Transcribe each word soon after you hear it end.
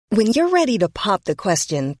When you're ready to pop the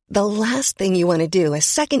question, the last thing you want to do is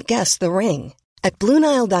second-guess the ring. At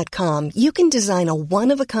BlueNile.com, you can design a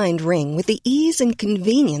one-of-a-kind ring with the ease and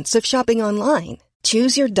convenience of shopping online.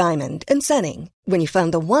 Choose your diamond and setting. When you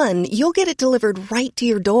find the one, you'll get it delivered right to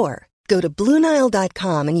your door. Go to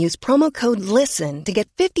BlueNile.com and use promo code LISTEN to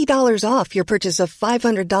get $50 off your purchase of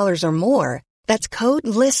 $500 or more. That's code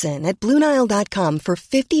LISTEN at BlueNile.com for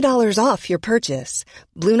 $50 off your purchase.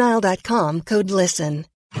 BlueNile.com, code LISTEN.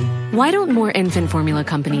 Why don't more infant formula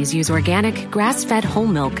companies use organic, grass-fed whole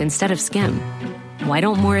milk instead of skim? Why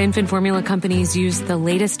don't more infant formula companies use the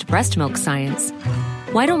latest breast milk science?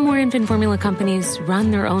 Why don't more infant formula companies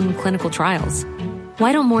run their own clinical trials?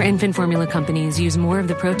 Why don't more infant formula companies use more of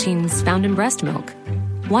the proteins found in breast milk?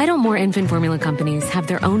 Why don't more infant formula companies have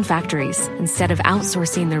their own factories instead of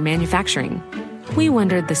outsourcing their manufacturing? We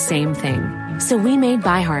wondered the same thing. So we made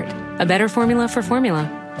ByHeart, a better formula for formula.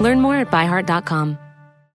 Learn more at byheart.com.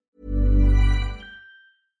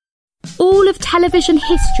 All of television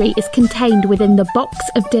history is contained within the box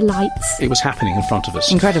of delights. It was happening in front of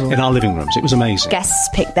us. Incredible. In our living rooms. It was amazing. Guests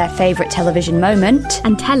pick their favourite television moment.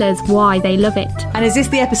 And tell us why they love it. And is this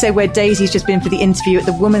the episode where Daisy's just been for the interview at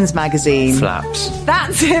the Woman's Magazine? Flaps.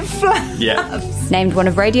 That's it, Flaps. Yeah. Named one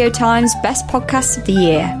of Radio Time's best podcasts of the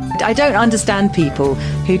year. I don't understand people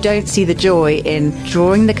who don't see the joy in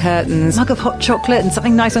drawing the curtains, a mug of hot chocolate and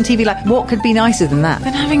something nice on TV. Like, what could be nicer than that?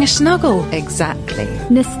 Than having a snuggle. Exactly.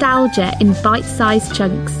 Nostalgia in bite-sized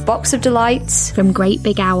chunks. Box of delights from Great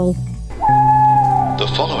Big Owl.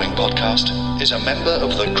 The following podcast is a member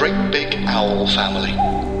of the Great Big Owl family.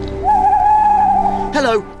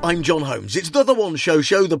 Hello, I'm John Holmes. It's The One Show,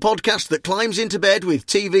 the podcast that climbs into bed with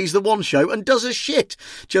TV's The One Show and does a shit.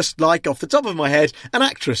 Just like, off the top of my head, an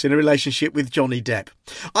actress in a relationship with Johnny Depp.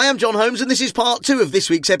 I am John Holmes and this is part 2 of this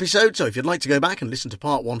week's episode, so if you'd like to go back and listen to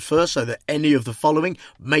part 1 first so that any of the following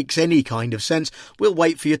makes any kind of sense, we'll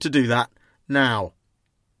wait for you to do that now.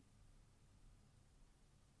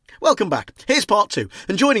 Welcome back. Here's part 2,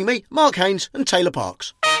 and joining me, Mark Haynes and Taylor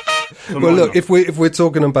Parks. Well, look, if we're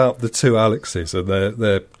talking about the two Alexes and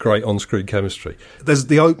their great on-screen chemistry, there's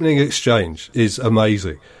the opening exchange is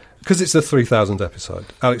amazing. Because it's the 3000th episode,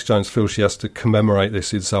 Alex Jones feels she has to commemorate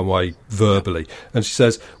this in some way verbally. And she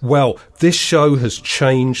says, well, this show has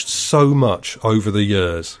changed so much over the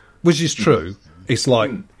years, which is true. It's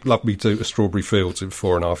like Love Me Do to Strawberry Fields in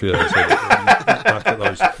 4.5 years. Back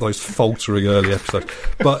at those faltering early episodes.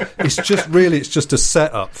 But it's just a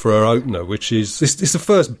setup for her opener, which is it's the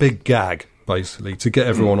first big gag, basically, to get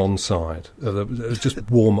everyone on side. Just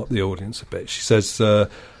warm up the audience a bit. She says,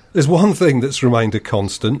 there's one thing that's remained a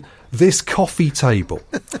constant, this coffee table.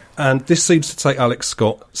 And this seems to take Alex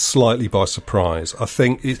Scott slightly by surprise. I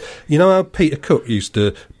think, you know how Peter Cook used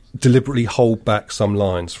to deliberately hold back some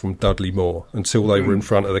lines from Dudley Moore until they were in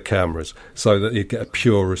front of the cameras so that you'd get a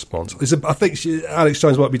pure response. I think Alex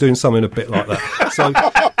Jones might be doing something a bit like that.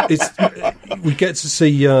 So we get to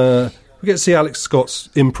see Alex Scott's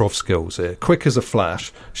improv skills here. Quick as a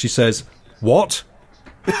flash, she says, "What?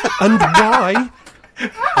 And why?"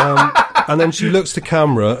 And then she looks to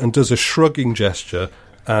camera and does a shrugging gesture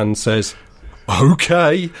and says,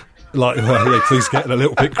 "Okay." Like, yeah, things getting a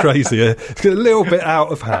little bit crazier. It's getting a little bit out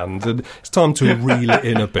of hand, and it's time to reel it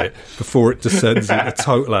in a bit before it descends into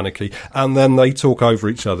total anarchy. And then they talk over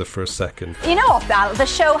each other for a second. You know what, Val? The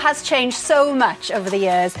show has changed so much over the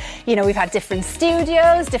years. You know, we've had different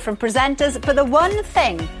studios, different presenters, but the one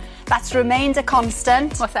thing that's remained a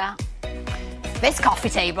constant... What's that? This coffee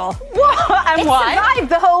table. What? And why? It survived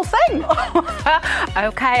the whole thing.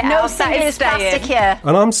 Okay, no single-use plastic here.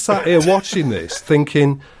 And I'm sat here watching this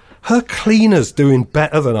thinking... her cleaner's doing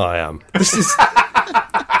better than I am. This is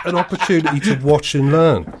an opportunity to watch and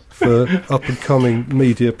learn for up-and-coming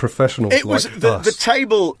media professionals like us. It was the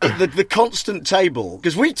table, the constant table,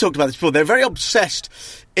 because we talked about this before, they're very obsessed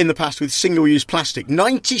in the past with single-use plastic.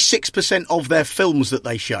 96% of their films that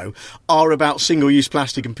they show are about single-use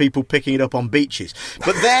plastic and people picking it up on beaches.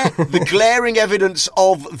 But they're the glaring evidence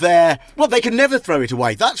of their... well, they can never throw it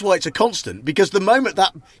away. That's why it's a constant, because the moment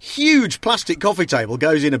that huge plastic coffee table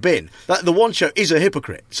goes in a bin, the One Show is a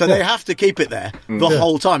hypocrite. So they have to keep it there the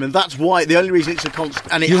whole time, and that's why, the only reason it's a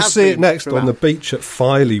constant. And you'll see it next on the beach at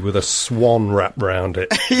Filey with a swan wrapped round it.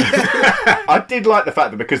 I did like the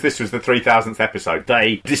fact that because this was the 3000th episode,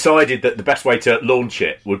 they decided that the best way to launch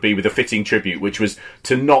it would be with a fitting tribute, which was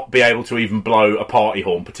to not be able to even blow a party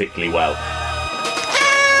horn particularly well.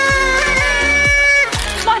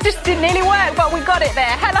 Mine just didn't nearly work, but we got it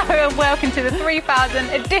there. Hello and welcome to the 3000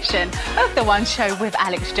 edition of The One Show with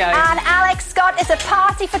Alex Jones. And Alex Scott is a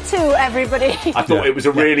party for two, everybody. I thought it was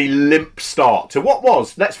a really limp start to what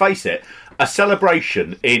was, let's face it, a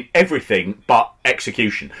celebration in everything but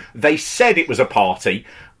execution. They said it was a party.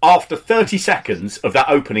 After 30 seconds of that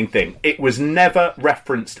opening thing, it was never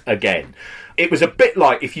referenced again. It was a bit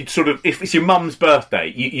like if it's your mum's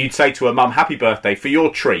birthday, you'd say to her mum, happy birthday, for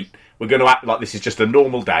your treat, we're going to act like this is just a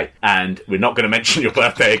normal day and we're not going to mention your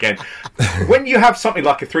birthday again. When you have something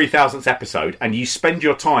like a 3000th episode and you spend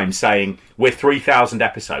your time saying we're 3000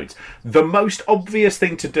 episodes, the most obvious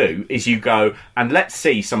thing to do is you go and let's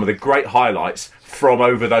see some of the great highlights from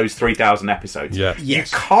over those 3,000 episodes. Yeah.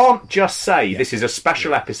 Yes. You can't just say this is a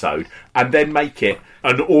special episode and then make it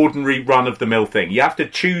an ordinary run-of-the-mill thing. You have to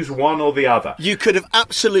choose one or the other. You could have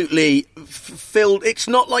absolutely filled... It's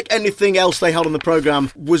not like anything else they had on the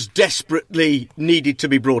programme was desperately needed to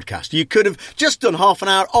be broadcast. You could have just done half an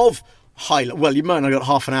hour of highlight. Well, you might not have got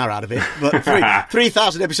half an hour out of it, but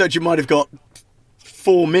 3,000 episodes, you might have got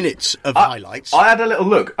 4 minutes of highlights. I had a little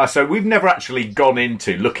look. So we've never actually gone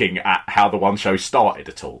into looking at how the One Show started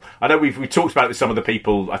at all. I know we've talked about it with some of the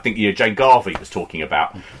people. I think Jane Garvey was talking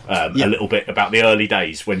about a little bit about the early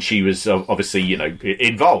days when she was obviously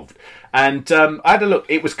involved. And I had a look.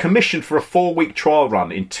 It was commissioned for a 4-week trial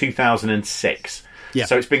run in 2006. Yeah.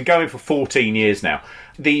 So it's been going for 14 years now.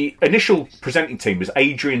 The initial presenting team was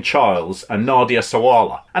Adrian Chiles and Nadia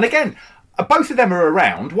Sawalha. And again, both of them are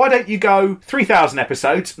around. Why don't you go 3,000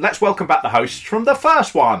 episodes? Let's welcome back the hosts from the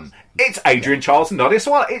first one. It's Adrian Chiles and Nadia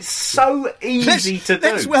Sawalha. It's so easy to do.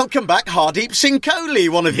 Let's welcome back Hardeep Singh Kohli,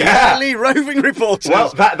 one of the early roving reporters.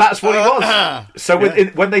 Well, that's what he was. So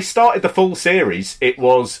when they started the full series, it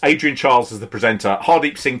was Adrian Chiles as the presenter,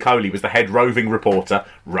 Hardeep Singh Kohli was the head roving reporter,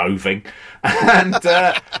 and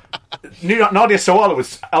Nadia Sawalha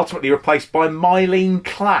was ultimately replaced by Mylene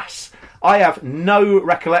Klass. I have no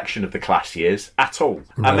recollection of the Klass years at all.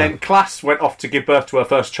 No. And then Klass went off to give birth to her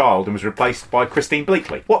first child and was replaced by Christine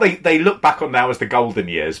Bleakley. What they look back on now as the golden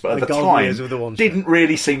years, but at the time didn't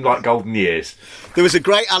really seem like golden years. There was a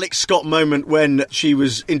great Alex Scott moment when she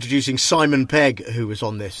was introducing Simon Pegg, who was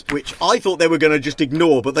on this, which I thought they were going to just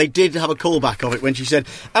ignore, but they did have a callback of it when she said,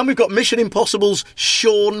 and we've got Mission Impossible's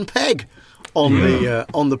Sean Pegg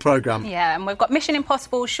on the programme. Yeah, and we've got Mission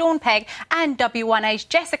Impossible, Sean Pegg and W1A's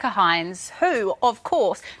Jessica Hines, who, of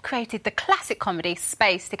course, created the classic comedy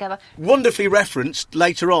Space together. Wonderfully referenced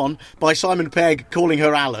later on by Simon Pegg calling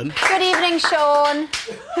her Alan. Good evening, Sean.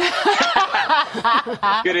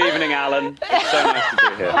 Good evening, Alan. It's so nice to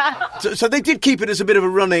be here. So they did keep it as a bit of a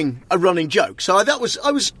running joke. So I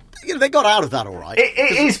was they got out of that all right. It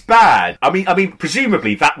is bad. I mean,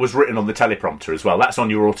 presumably that was written on the teleprompter as well. That's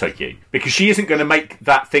on your auto cue because she isn't going to make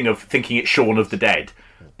that thing of thinking it's Shaun of the Dead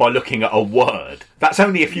by looking at a word. That's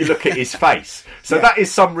only if you look at his face. So that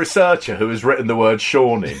is some researcher who has written the word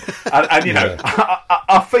Sean in. And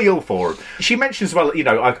I feel for him. She mentions, well,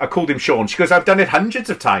 I called him Sean. She goes, I've done it hundreds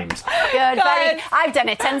of times. Good. I've done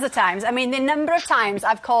it tons of times. I mean, the number of times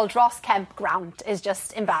I've called Ross Kemp Grant is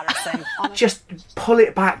just embarrassing. Just pull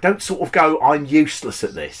it back. Don't sort of go, I'm useless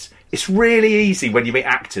at this. It's really easy when you meet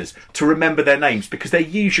actors to remember their names because they're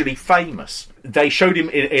usually famous. They showed him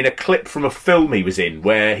in a clip from a film he was in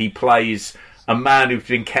where he plays a man who's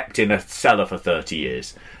been kept in a cellar for 30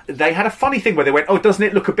 years. They had a funny thing where they went, doesn't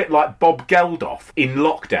it look a bit like Bob Geldof in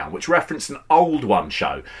Lockdown, which referenced an old One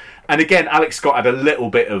Show. And again, Alex Scott had a little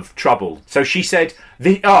bit of trouble. So she said,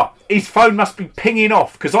 his phone must be pinging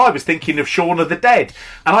off because I was thinking of Shaun of the Dead.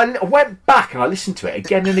 And I went back and I listened to it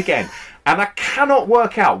again and again. And I cannot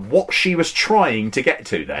work out what she was trying to get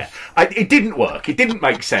to there. It didn't work. It didn't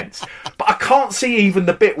make sense. But I can't see even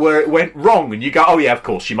the bit where it went wrong and you go, oh yeah, of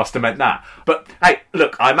course, she must have meant that. But hey,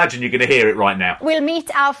 look, I imagine you're going to hear it right now. We'll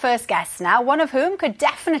meet our first guest now, one of whom could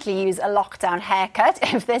definitely use a lockdown haircut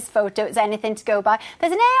if this photo is anything to go by.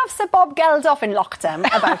 There's an air of Sir Bob Geldof in Lockdown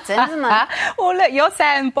about it, isn't there? Well, look, you're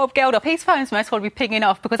saying Bob Geldof. His phone's most probably pinging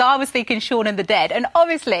off because I was thinking Shaun of the Dead. And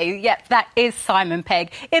obviously, that is Simon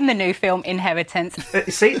Pegg in the new film Inheritance.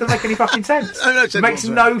 See, it doesn't make any fucking sense. It makes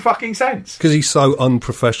no fucking sense. Because he's so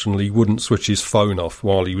unprofessional, he wouldn't switch his phone off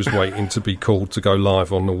while he was waiting to be called to go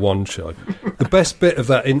live on the One Show. The best bit of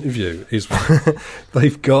that interview is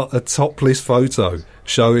they've got a topless photo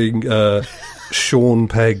showing Sean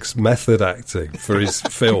Pegg's method acting for his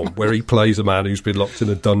film, where he plays a man who's been locked in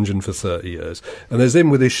a dungeon for 30 years. And there's him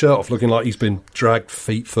with his shirt off, looking like he's been dragged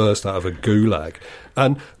feet first out of a gulag.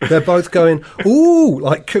 And they're both going,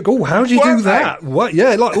 how'd you do that? What?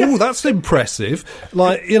 Yeah, that's impressive.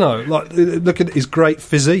 Look at his great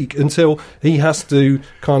physique, until he has to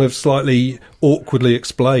kind of slightly awkwardly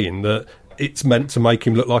explain that it's meant to make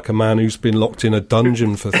him look like a man who's been locked in a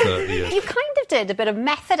dungeon for 30 years. You kind of did a bit of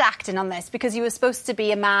method acting on this because you were supposed to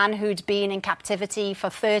be a man who'd been in captivity for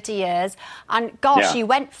 30 years. And gosh, you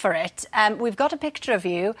went for it. We've got a picture of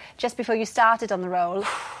you just before you started on the role.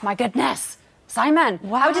 My goodness. Simon,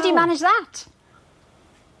 how did you manage that?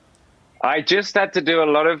 I just had to do a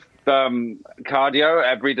lot of cardio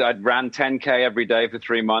every day. I ran 10K every day for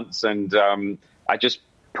 3 months, and I just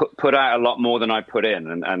put out a lot more than I put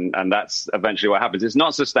in, and that's eventually what happens. It's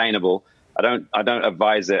not sustainable. I don't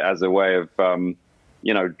advise it as a way of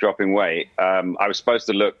dropping weight. I was supposed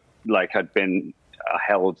to look like I'd been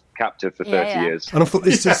held captive for 30 years. And I thought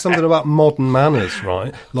this is something about modern manners,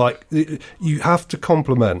 right? Like, you have to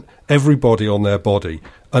compliment everybody on their body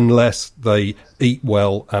unless they eat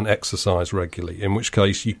well and exercise regularly, in which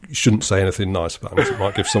case you shouldn't say anything nice about them because it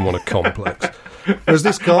might give someone a complex. There's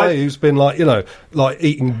this guy who's been like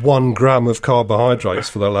eating 1 gram of carbohydrates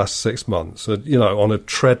for the last 6 months, on a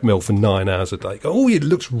treadmill for 9 hours a day. Oh, it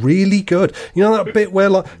looks really good. You know that bit where,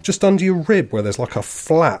 like, just under your rib, where there's like a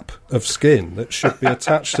flap of skin that should be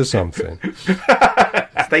attached to something?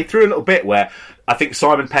 They threw a little bit where I think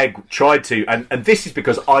Simon Pegg tried to, and this is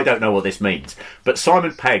because I don't know what this means, but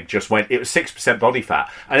Simon Pegg just went, it was 6% body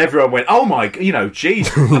fat, and everyone went, oh my, geez.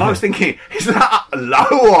 And I was thinking, is that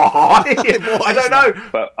low or high? I don't know.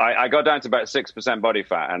 But I got down to about 6% body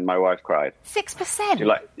fat, and my wife cried.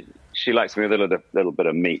 6%? She likes me with a little bit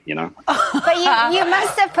of meat, But you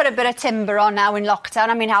must have put a bit of timber on now in lockdown.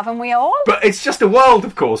 I mean, haven't we all? But it's just a world,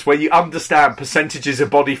 of course, where you understand percentages of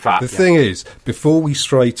body fat. The thing is, before we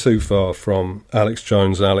stray too far from Alex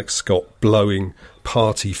Jones and Alex Scott blowing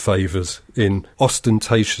party favours in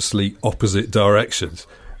ostentatiously opposite directions,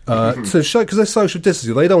 to show, because they're social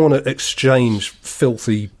distancing, they don't want to exchange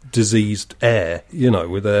filthy, diseased air,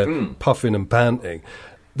 with their puffing and panting.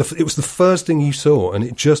 It was the first thing you saw, and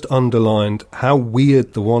it just underlined how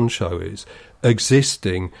weird the One Show is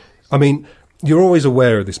existing. I mean, you're always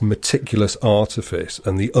aware of this meticulous artifice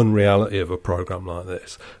and the unreality of a programme like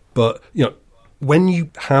this. But, when you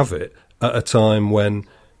have it at a time when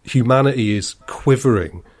humanity is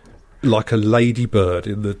quivering like a ladybird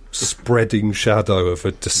in the spreading shadow of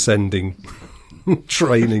a descending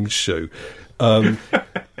training shoe,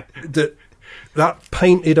 that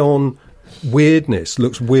painted on weirdness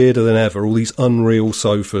looks weirder than ever. All these unreal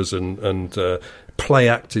sofas and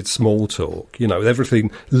play-acted small talk, with everything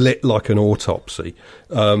lit like an autopsy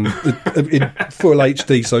in full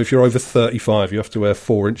HD. So if you're over 35, you have to wear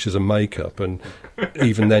 4 inches of makeup, and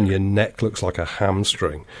even then your neck looks like a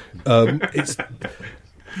hamstring.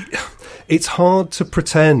 It's hard to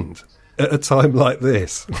pretend at a time like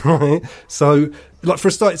this, right? So, like, for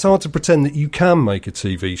a start, it's hard to pretend that you can make a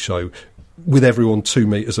TV show with everyone 2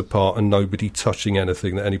 metres apart and nobody touching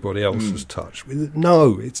anything that anybody else has touched.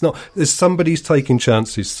 No, it's not. There's somebody's taking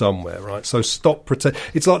chances somewhere, right? So stop pretend.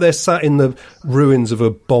 It's like they're sat in the ruins of a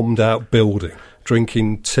bombed-out building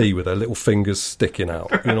drinking tea with their little fingers sticking out.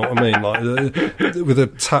 You know what I mean? Like with a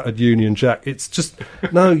tattered Union Jack. It's just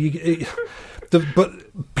no.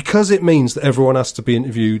 But because it means that everyone has to be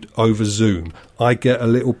interviewed over Zoom, I get a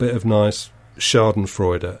little bit of nice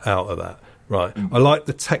Schadenfreude out of that. Right, I like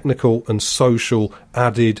the technical and social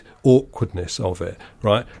added awkwardness of it,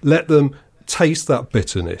 right? Let them taste that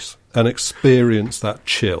bitterness and experience that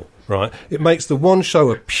chill, right? It makes the One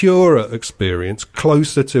Show a purer experience,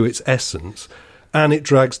 closer to its essence, and it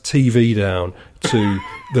drags TV down to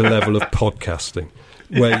the level of podcasting,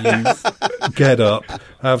 where you get up,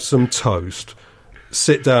 have some toast,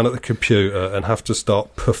 sit down at the computer and have to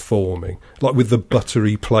start performing, like with the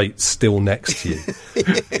buttery plate still next to you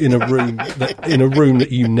in a room that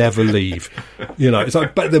you never leave. It's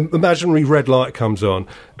like, but the imaginary red light comes on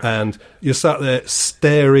and you're sat there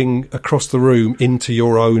staring across the room into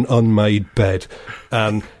your own unmade bed,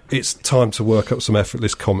 and it's time to work up some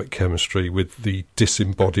effortless comic chemistry with the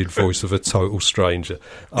disembodied voice of a total stranger.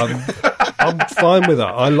 I'm fine with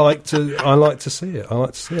that. I like to see it.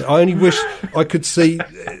 I only wish I could see.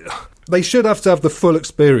 They should have to have the full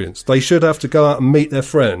experience. They should have to go out and meet their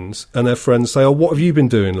friends, and their friends say, "Oh, what have you been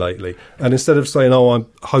doing lately?" And instead of saying, "Oh, I'm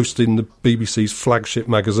hosting the BBC's flagship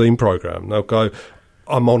magazine programme," they'll go,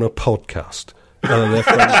 "I'm on a podcast." And then their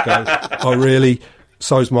friends go, "Oh, really?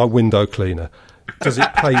 So's my window cleaner. Does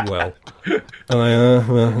it pay well?"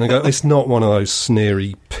 And I go, "It's not one of those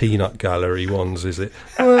sneery peanut gallery ones, is it?"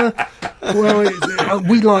 Well,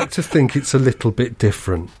 we like to think it's a little bit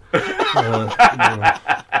different.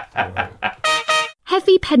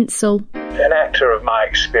 Heavy Pencil. An actor of my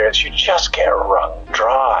experience, you just get wrung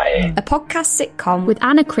dry. A podcast sitcom with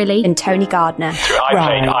Anna Crilly and Tony Gardner.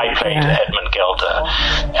 I played Edmund Gelder,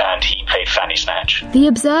 and he played Fanny Snack. match. The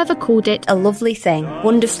Observer called it a lovely thing,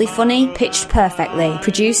 wonderfully funny, pitched perfectly,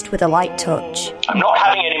 produced with a light touch. I'm not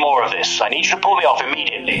having any more of this. I need you to pull me off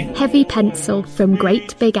immediately. Heavy Pencil from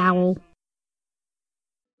Great Big Owl.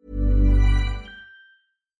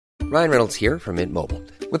 Ryan Reynolds here from Mint Mobile.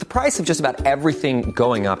 With the price of just about everything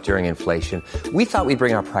going up during inflation, we thought we'd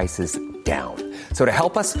bring our prices down. So to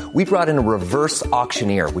help us, we brought in a reverse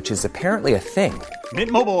auctioneer, which is apparently a thing. Mint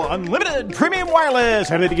Mobile Unlimited Premium Wireless.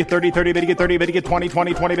 How to get 30, 30, bit to get 30, bit to get 20,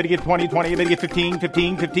 20, 20, bit to get 20, 20, bit to get 15,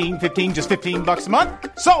 15, 15, 15, just $15 a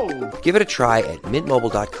month? Sold! Give it a try at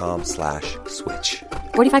mintmobile.com/switch.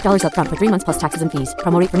 $45 up front for 3 months plus taxes and fees.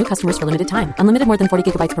 Promo rate for new customers for limited time. Unlimited more than 40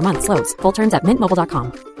 gigabytes per month. Slows full terms at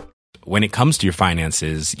mintmobile.com. When it comes to your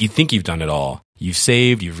finances, you think you've done it all. You've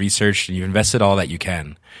saved, you've researched, and you've invested all that you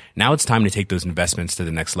can. Now it's time to take those investments to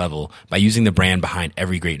the next level by using the brand behind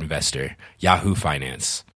every great investor, Yahoo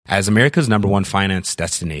Finance. As America's #1 finance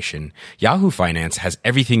destination, Yahoo Finance has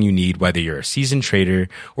everything you need, whether you're a seasoned trader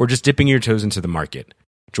or just dipping your toes into the market.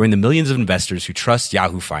 Join the millions of investors who trust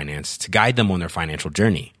Yahoo Finance to guide them on their financial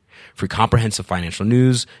journey. For comprehensive financial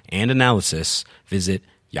news and analysis, visit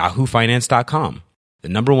yahoofinance.com. The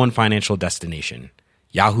 #1 financial destination,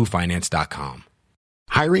 yahoofinance.com.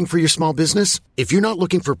 Hiring for your small business? If you're not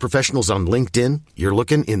looking for professionals on LinkedIn, you're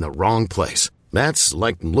looking in the wrong place. That's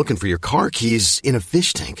like looking for your car keys in a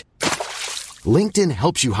fish tank. LinkedIn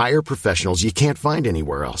helps you hire professionals you can't find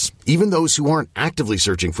anywhere else, even those who aren't actively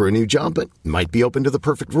searching for a new job but might be open to the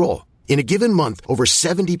perfect role. In a given month, over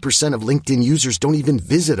 70% of LinkedIn users don't even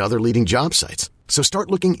visit other leading job sites. So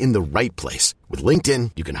start looking in the right place. With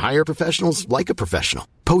LinkedIn, you can hire professionals like a professional.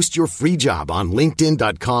 Post your free job on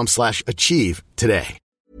linkedin.com/achieve today.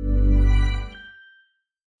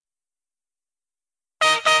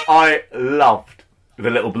 I loved the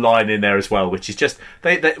little line in there as well, which is just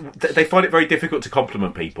they find it very difficult to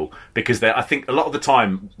compliment people because I think a lot of the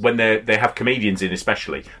time when they have comedians in,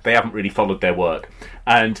 especially, they haven't really followed their work.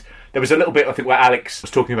 And there was a little bit, I think, where Alex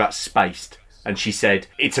was talking about Spaced, and she said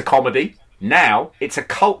it's a comedy. Now it's a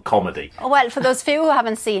cult comedy. Well, for those few who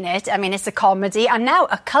haven't seen it, I mean, it's a comedy and now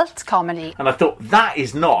a cult comedy. And I thought, that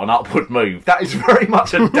is not an upward move. That is very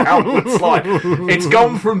much a downward slide. It's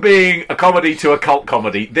gone from being a comedy to a cult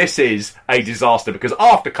comedy. This is a disaster because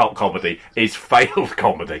after cult comedy is failed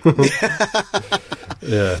comedy.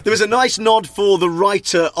 Yeah. There was a nice nod for the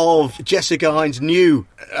writer of Jessica Hines' new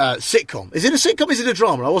sitcom. Is it a sitcom? Is it a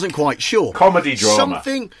drama? I wasn't quite sure. Comedy drama.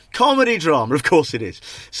 Comedy drama, of course it is.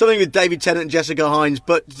 Something with David Tennant and Jessica Hines,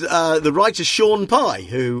 but the writer Sean Pye,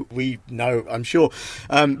 who we know, I'm sure,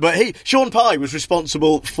 Sean Pye was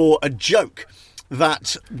responsible for a joke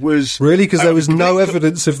that was... Really? Because there was no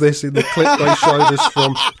evidence of this in the clip they showed us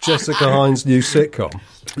from Jessica Hines' new sitcom.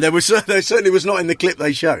 There certainly was not in the clip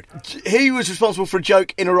they showed. He was responsible for a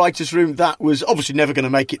joke in a writer's room that was obviously never going to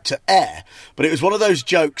make it to air, but it was one of those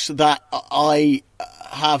jokes that I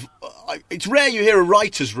have... It's rare you hear a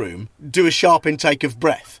writer's room do a sharp intake of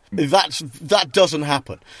breath. That doesn't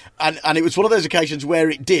happen. And it was one of those occasions where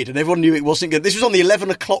it did, and everyone knew it wasn't good. This was on the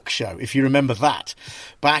 11 o'clock show, if you remember that,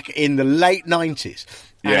 back in the late 90s.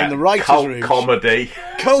 Yeah, in the writer's room. Comedy.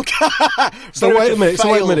 So wait a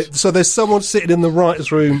minute. So there's someone sitting in the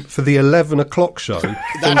writer's room for the 11 o'clock show.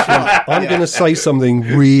 That's right. I'm going to say something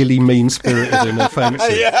really mean-spirited and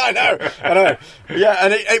offensive. Yeah, I know. Yeah,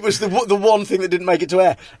 and it was the one thing that didn't make it to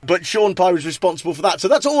air. But Sean Pye was responsible for that. So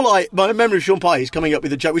that's all my memory of Sean Pye is coming up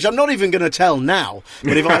with a joke, which I'm not even going to tell now.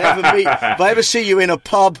 But if I ever see you in a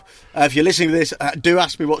pub, if you're listening to this, do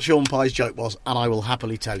ask me what Sean Pye's joke was, and I will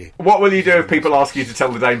happily tell you. What will you do if people ask you to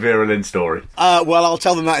tell the Dame Vera Lynn story? Well, I'll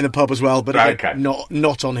tell them that in the pub as well, but again,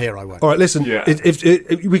 not on here, I won't. All right, listen,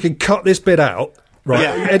 if we can cut this bit out, right?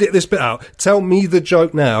 Yeah. Edit this bit out. Tell me the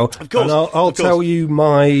joke now, of course, and I'll tell you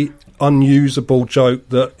my unusable joke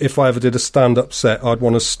that if I ever did a stand-up set, I'd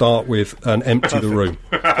want to start with and empty the room.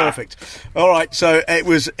 Perfect. All right, so it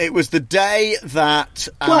was the day that...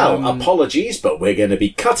 Well, apologies, but we're going to be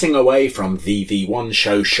cutting away from the One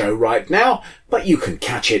Show right now, but you can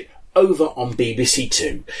catch it over on BBC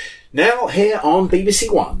Two. Now, here on BBC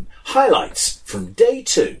One, highlights from day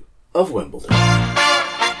 2 of Wimbledon. And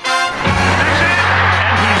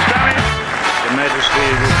he's done it. Your Majesty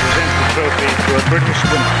will present the trophy to a British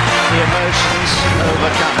winner. The emotions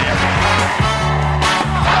overcome him.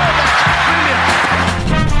 Oh, that's brilliant!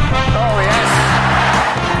 Oh, yes.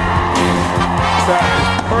 That is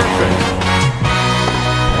perfect.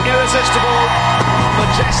 Irresistible,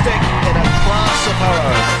 majestic, in a class of her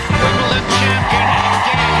own. Wimbledon champion again.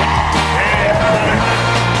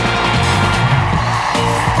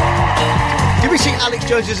 Did we see Alex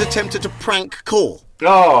Jones's attempt at a prank call?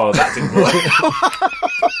 Oh, that's incredible.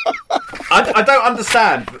 I don't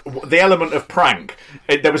understand the element of prank.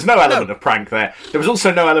 There was no element of prank there. There was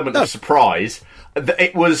also no element of surprise.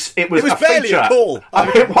 It was a barely feature. a call.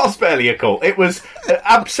 It was barely a call. It was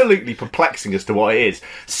absolutely perplexing as to what it is.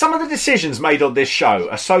 Some of the decisions made on this show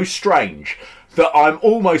are so strange that I'm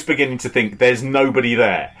almost beginning to think there's nobody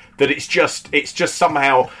there. That it's just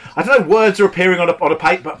somehow, I don't know, words are appearing on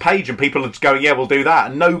a page and people are just going, yeah, we'll do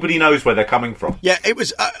that, and nobody knows where they're coming from. Yeah, it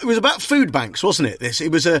was about food banks, wasn't it?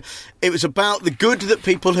 It was about the good that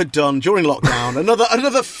people had done during lockdown.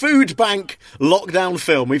 another food bank lockdown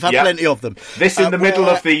film. We've had plenty of them. This in the middle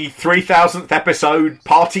of the 3,000th episode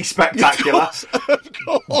party spectacular. Of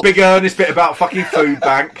course. Big earnest bit about fucking food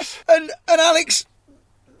banks. And Alex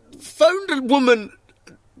phoned a woman.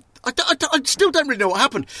 I still don't really know what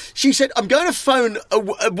happened. She said, I'm going to phone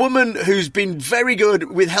a woman who's been very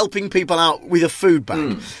good with helping people out with a food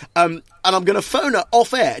bank. And I'm going to phone her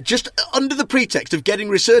off air, just under the pretext of getting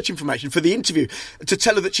research information for the interview, to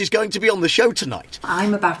tell her that she's going to be on the show tonight.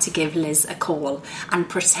 I'm about to give Liz a call and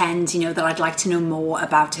pretend, that I'd like to know more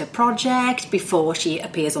about her project before she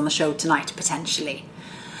appears on the show tonight, potentially.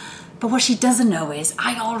 But what she doesn't know is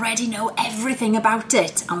I already know everything about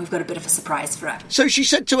it, and we've got a bit of a surprise for her. So she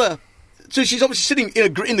said to her, so she's obviously sitting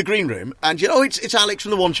in the green room, and it's Alex from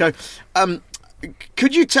The One Show.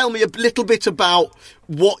 Could you tell me a little bit about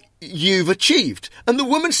what you've achieved? And the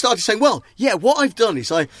woman started saying, well, yeah, what I've done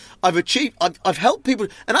is I've helped people.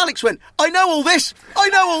 And Alex went, I know all this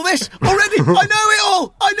already. I know it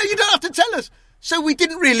all. I know, you don't have to tell us. So we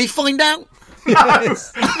didn't really find out. No,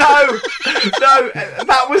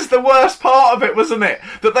 that was the worst part of it, wasn't it?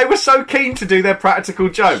 That they were so keen to do their practical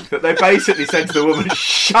joke that they basically said to the woman,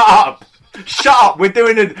 shut up, we're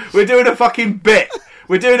doing a fucking bit.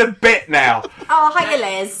 We're doing a bit now. Oh, hiya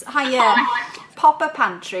Liz. Hiya. Pop-Up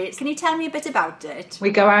Pantry. Can you tell me a bit about it?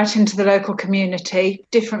 We go out into the local community,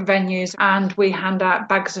 different venues, and we hand out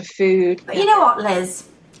bags of food. But you know what, Liz?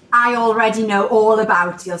 I already know all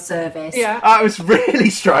about your service. Yeah. It was really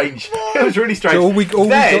strange. It was really strange. So all we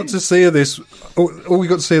got to see of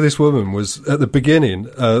this woman was at the beginning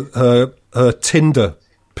her Tinder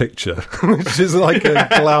picture, which is like a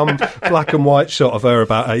glam black and white shot of her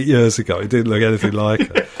about 8 years ago. It didn't look anything like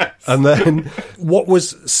her. Yes. And then what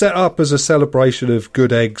was set up as a celebration of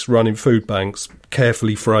good eggs running food banks,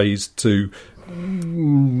 carefully phrased to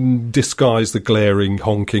disguise the glaring,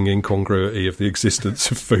 honking incongruity of the existence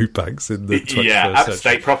of food banks in the 21st century.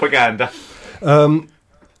 State propaganda.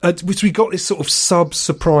 Which we got this sort of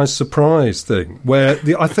surprise thing where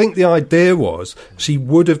I think the idea was she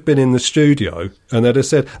would have been in the studio and they'd have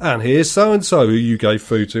said, and here's so-and-so who you gave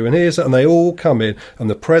food to, and they all come in, and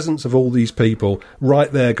the presence of all these people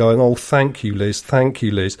right there going, oh, thank you, Liz,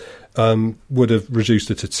 would have reduced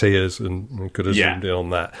her to tears and could have zoomed in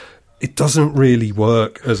on that. It doesn't really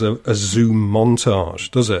work as a Zoom montage,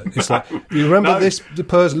 does it? It's like, you remember the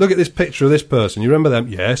person, look at this picture of this person, you remember them?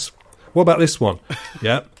 Yes. What about this one?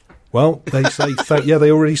 Yeah. Well, they say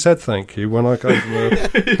they already said thank you when I gave them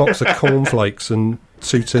a box of cornflakes and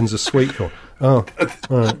 2 tins of sweet corn. Oh,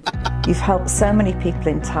 all right. You've helped so many people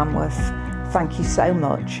in Tamworth. Thank you so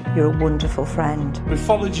much. You're a wonderful friend. We've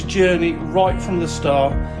followed your journey right from the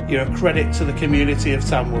start. You're a credit to the community of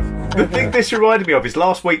Tamworth. The thing this reminded me of is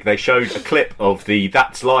last week they showed a clip of the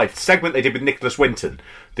That's Life segment they did with Nicholas Winton,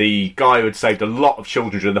 the guy who had saved a lot of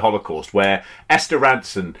children during the Holocaust, where Esther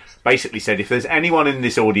Ranson basically said, if there's anyone in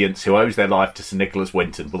this audience who owes their life to Sir Nicholas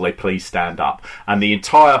Winton, will they please stand up? And the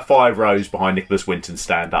entire 5 rows behind Nicholas Winton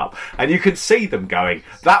stand up. And you could see them going,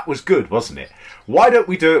 that was good, wasn't it? Why don't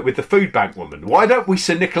we do it with the food bank woman? Why don't we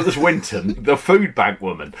Sir Nicholas Winton, the food bank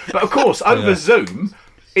woman? But of course, over Zoom,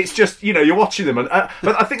 it's just, you're watching them. But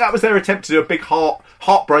I think that was their attempt to do a big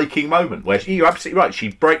heartbreaking moment where you're absolutely right,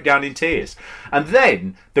 she'd break down in tears. And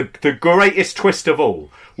then, the greatest twist of all,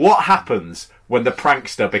 what happens when the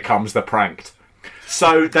prankster becomes the pranked?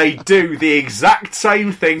 So they do the exact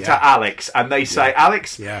same thing to Alex, and they say,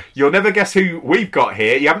 Alex, you'll never guess who we've got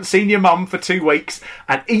here. You haven't seen your mum for 2 weeks.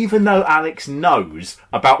 And even though Alex knows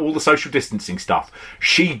about all the social distancing stuff,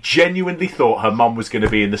 she genuinely thought her mum was going to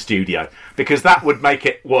be in the studio, because that would make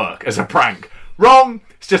it work as a prank. Wrong!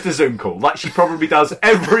 It's just a Zoom call, like she probably does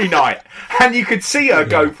every night. And you could see her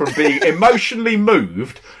go from being emotionally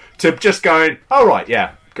moved to just going, all right,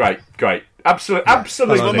 yeah, great.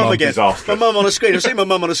 Absolutely disastrous. My mum on a screen. I've seen my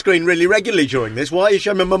mum on a screen really regularly during this. Why are you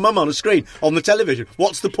showing my mum on a screen on the television?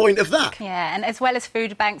 What's the point of that? Yeah, and as well as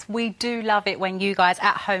food banks, we do love it when you guys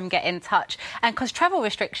at home get in touch. And because travel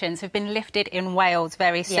restrictions have been lifted in Wales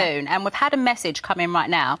very soon, and we've had a message come in right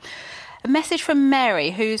now. A message from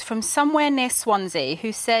Mary, who's from somewhere near Swansea,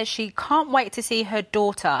 who says she can't wait to see her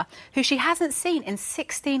daughter, who she hasn't seen in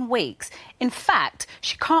 16 weeks. In fact,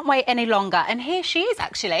 she can't wait any longer. And here she is,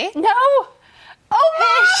 actually. No!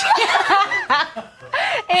 Oh,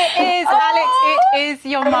 it is, Alex. It is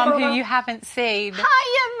your mum who you haven't seen. Hiya,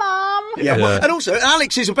 Mum. Yeah. And also,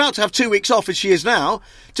 Alex is about to have 2 weeks off, as she is now,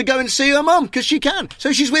 to go and see her mum, because she can.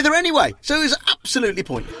 So she's with her anyway. So it's absolutely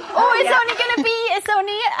pointless. Oh, it's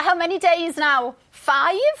only how many days now?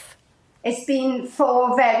 5? It's been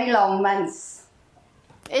 4 very long months.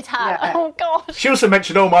 It has. Yeah. Oh, gosh. She also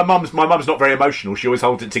mentioned, my mum's not very emotional. She always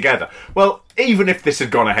holds it together. Well, even if this had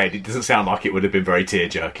gone ahead, it doesn't sound like it would have been very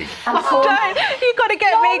tear-jerking. You've got to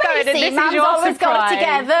get me going, and this is your always got it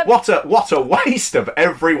together. What a waste of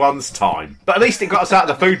everyone's time. But at least it got us out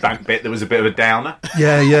of the food bank bit. There was a bit of a downer.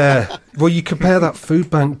 Yeah. Well, you compare that food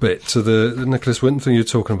bank bit to the Nicholas Winton thing you're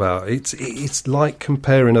talking about. It's like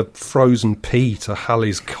comparing a frozen pea to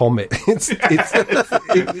Halley's Comet.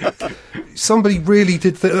 Somebody really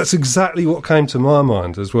did that's exactly what came to my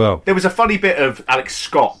mind as well. There was a funny bit of Alex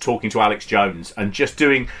Scott talking to Alex Jones and just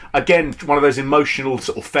doing, again, one of those emotional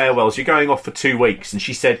sort of farewells. You're going off for 2 weeks, and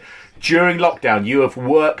she said, during lockdown, you have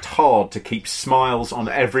worked hard to keep smiles on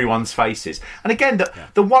everyone's faces. And again,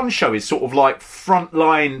 the one show is sort of like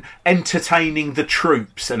frontline entertaining the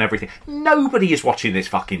troops and everything. Nobody is watching this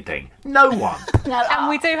fucking thing. No one. And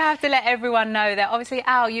we do have to let everyone know that, obviously,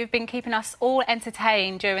 Al, you've been keeping us all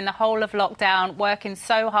entertained during the whole of lockdown, working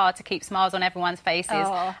so hard to keep smiles on everyone's faces.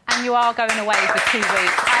 Oh. And you are going away for 2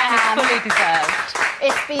 weeks, and it's fully deserved.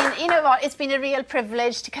 It's been, you know what, it's been a real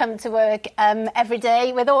privilege to come to work every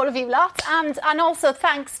day with all of you lot, and also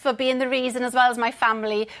thanks for being the reason, as well as my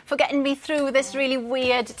family, for getting me through this really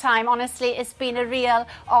weird time. Honestly, it's been a real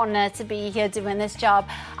honour to be here doing this job.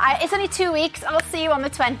 It's only 2 weeks. I'll see you on the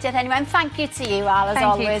 20th anyway, and thank you to you, Al, as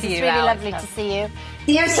always. It's really lovely to see you.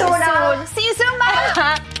 See you soon, Al. See you soon,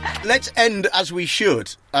 Mal. Let's end, as we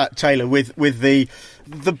should, Taylor, with the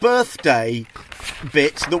birthday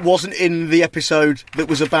bit that wasn't in the episode that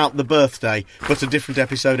was about the birthday, but a different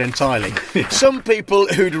episode entirely. Some people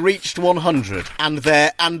who'd reached 100 and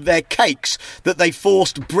their cakes that they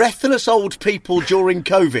forced breathless old people during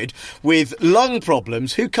COVID with lung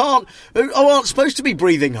problems who aren't supposed to be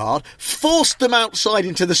breathing hard, forced them outside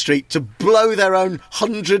into the street to blow their own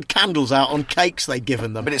 100 candles out on cakes they'd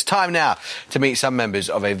given them. But it's time now to meet some members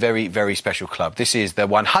of a very, very special club. This is the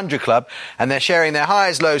 100 Club, and they're sharing their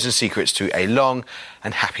highs, lows and secrets to a long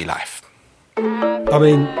and happy life. I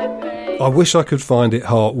mean, I wish I could find it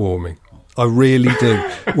heartwarming. I really do.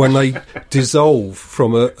 When they dissolve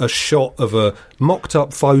from a shot of a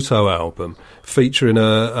mocked-up photo album featuring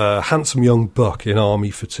a handsome young buck in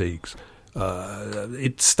army fatigues,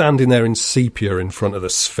 it's standing there in sepia in front of the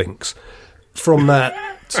Sphinx. From that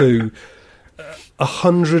to a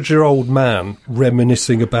 100-year-old man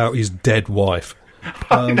reminiscing about his dead wife.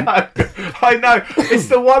 I know. It's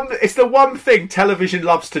the one thing television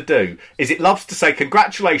loves to do, is it loves to say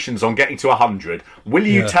congratulations on getting to 100. Will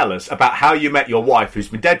you tell us about how you met your wife who's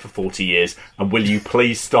been dead for 40 years, and will you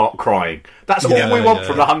please start crying? That's all we want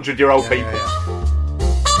from the 100-year-old people.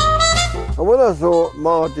 And when I saw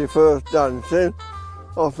Margie first dancing,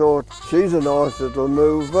 I thought, she's a nice little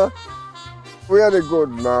mover. We had a good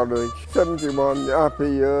marriage, 71 happy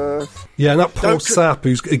years. Yeah, and that poor sap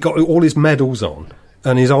who's got all his medals on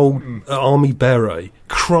and his old army beret,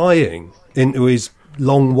 crying into his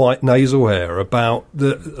long white nasal hair about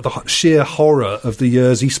the sheer horror of the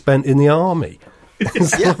years he spent in the army. But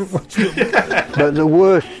the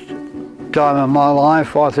worst time of my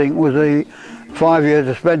life, I think, was the 5 years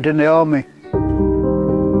I spent in the army.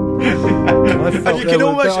 I felt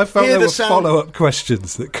there were follow-up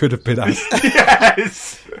questions that could have been asked.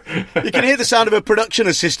 Yes! You can hear the sound of a production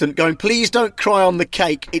assistant going, please don't cry on the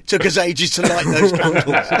cake. It took us ages to light those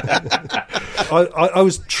candles. I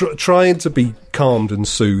was trying to be calmed and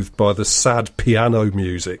soothed by the sad piano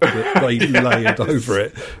music that they layered over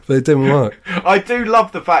it, but it didn't work. I do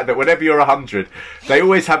love the fact that whenever you're 100, they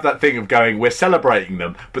always have that thing of going, we're celebrating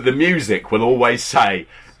them, but the music will always say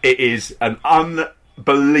it is an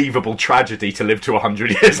unbelievable tragedy to live to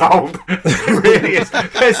 100 years old. It really is.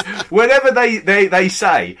 Whenever they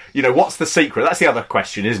say, you know, what's the secret? That's the other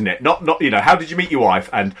question, isn't it? Not you know, how did you meet your wife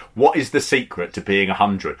and what is the secret to being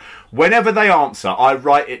 100? Whenever they answer, I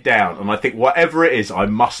write it down and I think whatever it is, I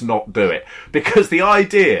must not do it. Because the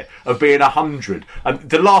idea of being 100, and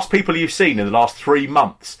the last people you've seen in the last 3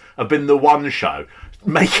 months have been the one show,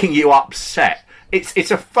 making you upset.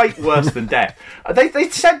 It's a fate worse than death. They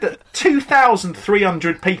said that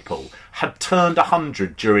 2,300 people had turned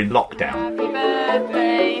 100 during lockdown. Happy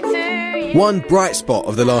birthday to One bright spot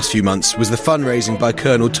of the last few months was the fundraising by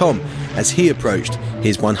Colonel Tom as he approached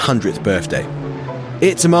his 100th birthday.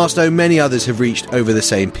 It's a milestone many others have reached over the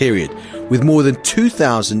same period, with more than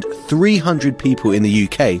 2,300 people in the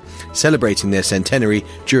UK celebrating their centenary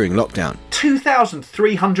during lockdown.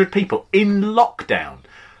 2,300 people in lockdown.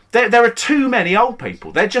 There are too many old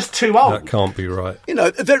people. They're just too old. That can't be right. You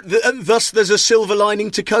know, thus there's a silver lining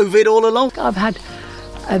to COVID all along. I've had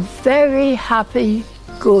a very happy,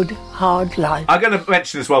 good, hard life. I'm going to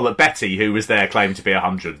mention as well that Betty, who was there, claimed to be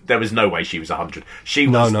 100. There was no way she was 100. She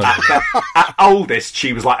was, at oldest,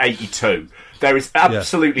 she was like 82. There is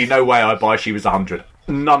absolutely no way I buy she was 100.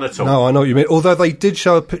 None at all. No, I know what you mean. Although they did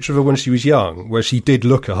show a picture of her when she was young, where she did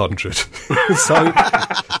look 100. So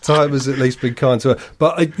time has at least been kind to her.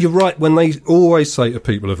 But you're right, when they always say to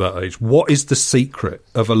people of that age, what is the secret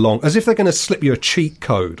of a long... As if they're going to slip you a cheat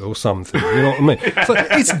code or something, you know what I mean?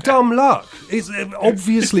 It's dumb luck.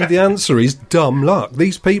 Obviously, the answer is dumb luck.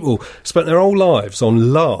 These people spent their whole lives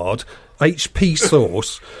on lard, HP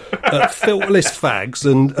sauce, filterless fags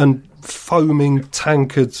and foaming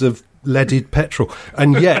tankards of leaded petrol,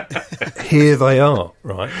 and yet here they are,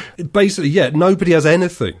 right? Basically, nobody has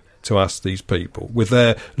anything to ask these people with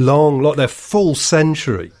their their full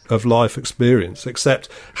century of life experience, except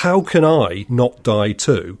how can I not die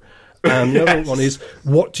too? And the other one is,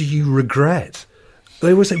 what do you regret?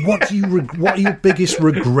 They always say, what are your biggest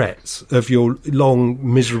regrets of your long,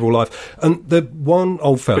 miserable life? And the one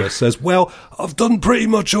old fella says, well, I've done pretty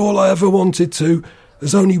much all I ever wanted to.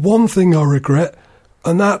 There's only one thing I regret,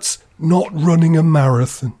 and that's not running a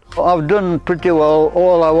marathon. I've done pretty well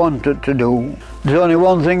all I wanted to do. There's only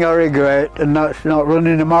one thing I regret, and that's not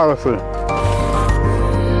running a marathon.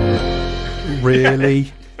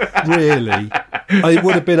 Really? Really? It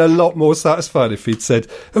would have been a lot more satisfying if he'd said,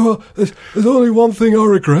 well, there's only one thing I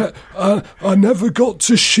regret. I never got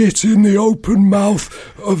to shit in the open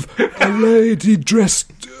mouth of a lady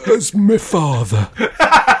dressed as my father.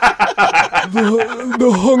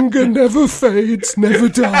 The hunger never fades, never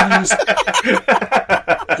dies.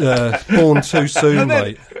 Born too soon,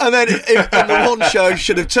 mate. And then the one show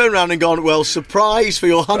should have turned around and gone, well, surprise, for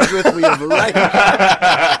your 100th we have arranged.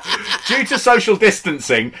 Due to social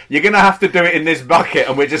distancing, you're going to have to do it in this bucket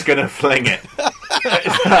and we're just going to fling it.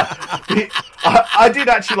 I did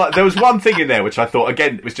actually like, there was one thing in there which I thought,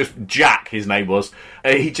 again, it was just Jack, his name was.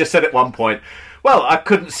 He just said at one point, well, I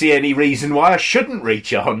couldn't see any reason why I shouldn't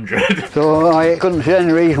reach 100. So I couldn't see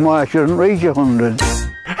any reason why I shouldn't reach 100.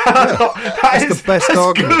 That's the best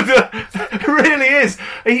argument. It really is.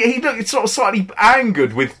 He looked sort of slightly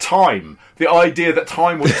angered with time. The idea that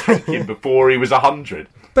time would take him before he was 100.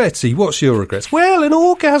 Betty, what's your regrets? Well, an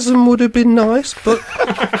orgasm would have been nice, but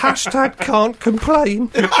hashtag can't complain.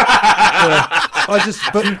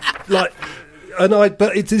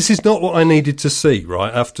 This is not what I needed to see,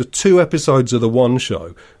 right? After 2 episodes of The One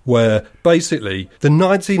Show, where basically the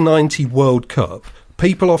 1990 World Cup,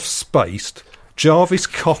 people off Spaced, Jarvis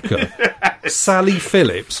Cocker, Sally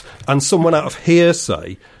Phillips, and someone out of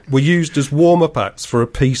Hearsay were used as warm-up acts for a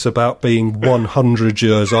piece about being 100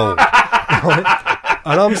 years old. Right?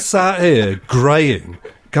 And I'm sat here greying,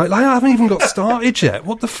 going, I haven't even got started yet.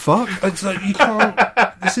 What the fuck? It's like, you can't.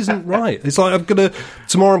 This isn't right. It's like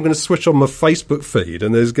tomorrow I'm gonna switch on my Facebook feed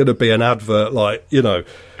and there's gonna be an advert like,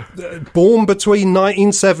 born between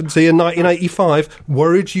 1970 and 1985,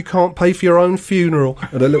 worried you can't pay for your own funeral,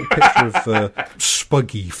 and a little picture of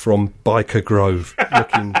Spuggy from Biker Grove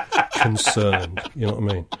looking concerned. You know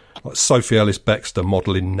what I mean? Like Sophie Ellis Bextor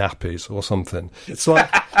modelling nappies or something. It's like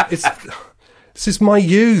this is my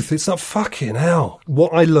youth. It's not fucking hell.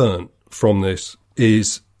 What I learned from this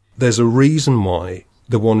is there's a reason why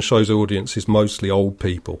The One Show's audience is mostly old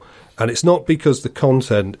people. And it's not because the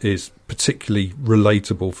content is particularly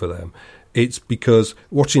relatable for them. It's because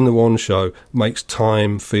watching The One Show makes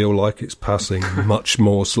time feel like it's passing much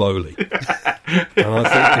more slowly. And I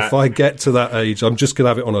think if I get to that age, I'm just going to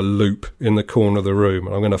have it on a loop in the corner of the room,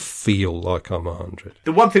 and I'm going to feel like I'm 100.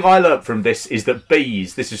 The one thing I learnt from this is that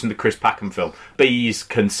bees, this is from the Chris Packham film, bees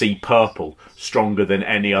can see purple stronger than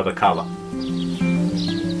any other colour.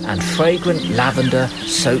 And fragrant lavender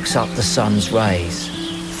soaks up the sun's rays,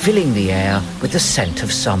 filling the air with the scent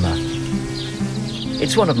of summer.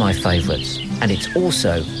 It's one of my favourites, and it's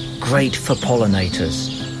also great for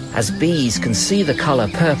pollinators, as bees can see the colour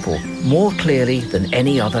purple more clearly than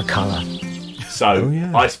any other colour. So,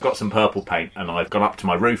 I've got some purple paint, and I've gone up to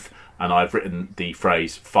my roof, and I've written the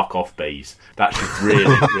phrase, fuck off bees. That should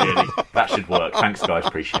really, that should work. Thanks, guys,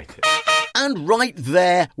 appreciate it. And right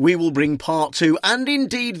there, we will bring part 2 and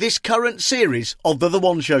indeed this current series of The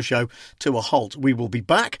One Show to a halt. We will be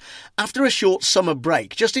back after a short summer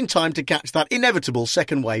break, just in time to catch that inevitable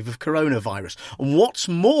second wave of coronavirus. And what's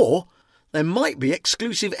more, there might be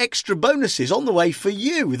exclusive extra bonuses on the way for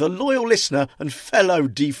you, the loyal listener and fellow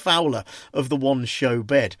defouler of The One Show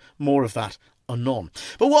bed. More of that anon.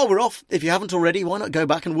 But while we're off, if you haven't already, why not go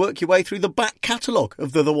back and work your way through the back catalogue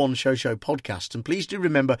of the One Show podcast? And please do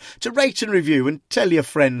remember to rate and review and tell your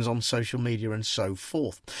friends on social media and so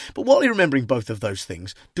forth. But while you're remembering both of those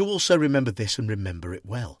things, do also remember this and remember it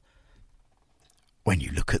well. When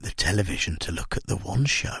you look at the television to look at The One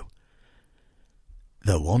Show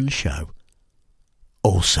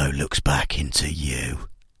also looks back into you.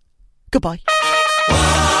 Goodbye.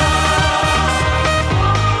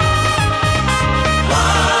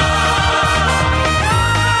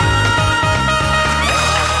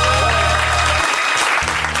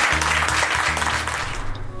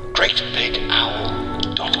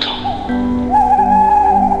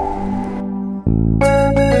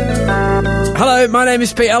 Hello, my name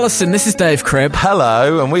is Pete Ellison. This is Dave Cribb.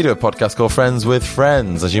 Hello, and we do a podcast called Friends with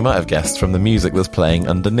Friends, as you might have guessed from the music that's playing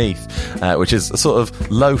underneath, which is a sort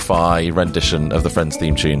of lo-fi rendition of the Friends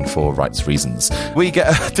theme tune for rights reasons. We get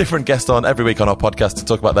a different guest on every week on our podcast to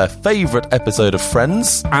talk about their favourite episode of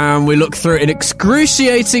Friends. And we look through in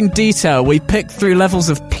excruciating detail. We pick through levels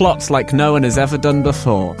of plots like no one has ever done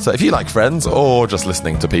before. So if you like Friends, or just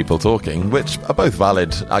listening to people talking, which are both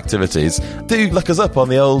valid activities, do look us up on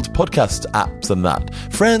the old podcast apps and that.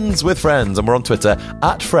 Friends with Friends, and we're on Twitter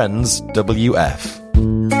 @FriendsWF.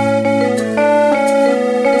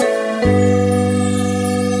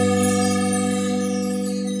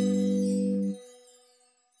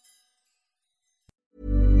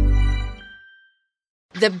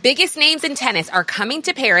 The biggest names in tennis are coming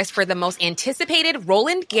to Paris for the most anticipated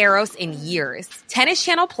Roland Garros in years. Tennis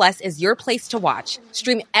Channel Plus is your place to watch.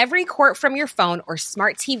 Stream every court from your phone or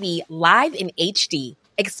smart TV live in HD.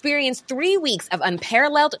 Experience 3 weeks of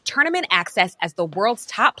unparalleled tournament access as the world's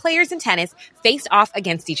top players in tennis face off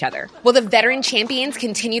against each other. Will the veteran champions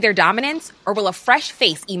continue their dominance, or will a fresh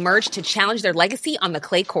face emerge to challenge their legacy on the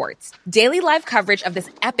clay courts? Daily live coverage of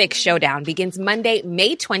this epic showdown begins Monday,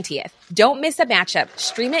 May 20th. Don't miss a matchup.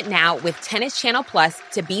 Stream it now with Tennis Channel Plus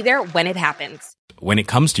to be there when it happens. When it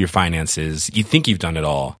comes to your finances, you think you've done it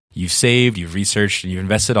all. You've saved, you've researched, and you've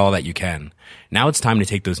invested all that you can. Now it's time to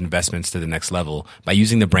take those investments to the next level by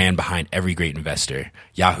using the brand behind every great investor,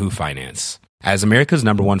 Yahoo Finance. As America's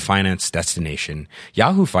 #1 finance destination,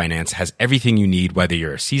 Yahoo Finance has everything you need, whether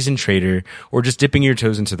you're a seasoned trader or just dipping your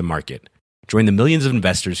toes into the market. Join the millions of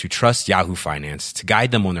investors who trust Yahoo Finance to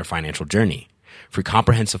guide them on their financial journey. For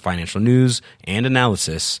comprehensive financial news and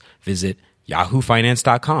analysis, visit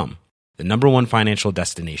yahoofinance.com, the #1 financial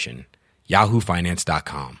destination,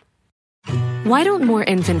 yahoofinance.com. Why don't more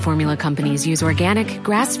infant formula companies use organic,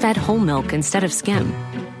 grass-fed whole milk instead of skim?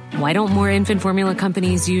 Why don't more infant formula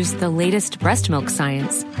companies use the latest breast milk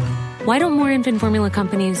science? Why don't more infant formula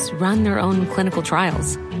companies run their own clinical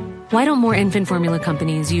trials? Why don't more infant formula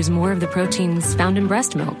companies use more of the proteins found in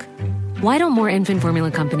breast milk? Why don't more infant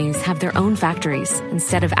formula companies have their own factories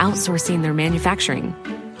instead of outsourcing their manufacturing?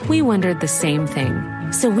 We wondered the same thing.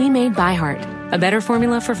 So we made ByHeart, a better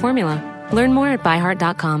formula for formula. Learn more at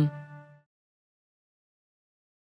byheart.com.